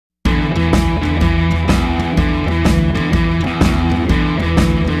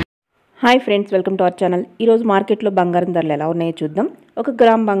Hi friends, welcome to our channel. ఈరోజు మార్కెట్లో బంగారం ధరలు ఎలా ఉన్నాయో చూద్దాం. 1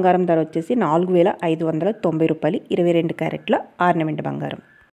 గ్రామ్ బంగారం ధర వచ్చేసి 4590 రూపాయలు. 22 క్యారెట్ల ఆర్నమెంట్ బంగారం.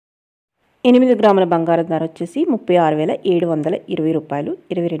 8 గ్రాముల బంగారం ధర వచ్చేసి 36720 రూపాయలు.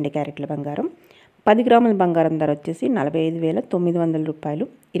 22 క్యారెట్ల బంగారం. 10 గ్రాముల బంగారం ధర వచ్చేసి 45900 రూపాయలు.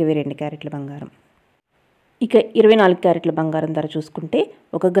 22 క్యారెట్ల బంగారం. ఇక 24 క్యారెట్ల బంగారం ధర చూసుకుంటే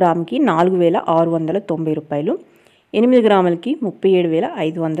 1 గ్రాముకి 4690 రూపాయలు. 8 గ్రాములకి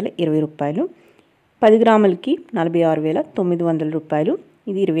 37520 రూపాయలు. 10 గ్రాములకి 46900 రూపాయలు.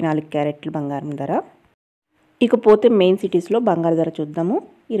 ఇది 24 క్యారెట్ల బంగారం ధర. ఇకపోతే మెయిన్ సిటీస్లో బంగారు ధర చూద్దాము.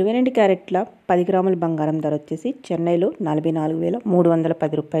 22 క్యారెట్ల 10 గ్రాముల బంగారం ధర వచ్చేసి చెన్నైలో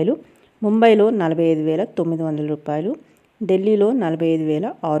 44310 రూపాయలు, ముంబైలో 45900 రూపాయలు, ఢిల్లీలో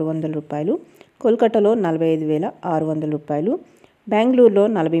 45600 రూపాయలు, కోల్కతాలో 45600 రూపాయలు, బెంగళూరులో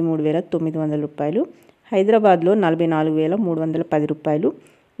 43900 రూపాయలు, హైదరాబాద్లో 44310 రూపాయలు,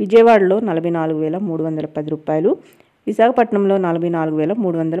 విజయవాడలో 44310 రూపాయలు, విశాఖపట్నంలో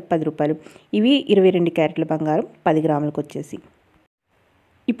 44310 రూపాయలు. ఇవి 22 క్యారెట్ల బంగారం 10 గ్రాములకు వచ్చేసి.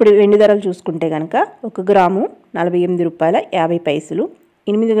 ఇప్పుడు వెండి ధరలు చూసుకుంటే కనుక 1 గ్రాము 48 రూపాయల 50 పైసలు.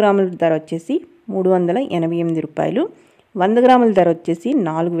 8 గ్రాముల ధర వచ్చేసి 388 రూపాయలు. 100 గ్రాముల ధర వచ్చేసి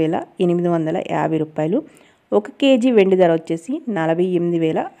 4850 రూపాయలు. 1 కేజీ వెండి ధర వచ్చేసి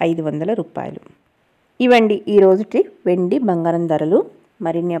 48500 రూపాయలు. ఇవండి ఈ రోజుటి వెండి బంగారం ధరలు.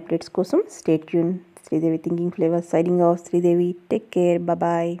 మరిన్ని అప్డేట్స్ కోసం stay tune. Sridevi thinking flavours signing off. Sridevi, take care,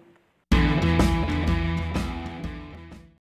 bye.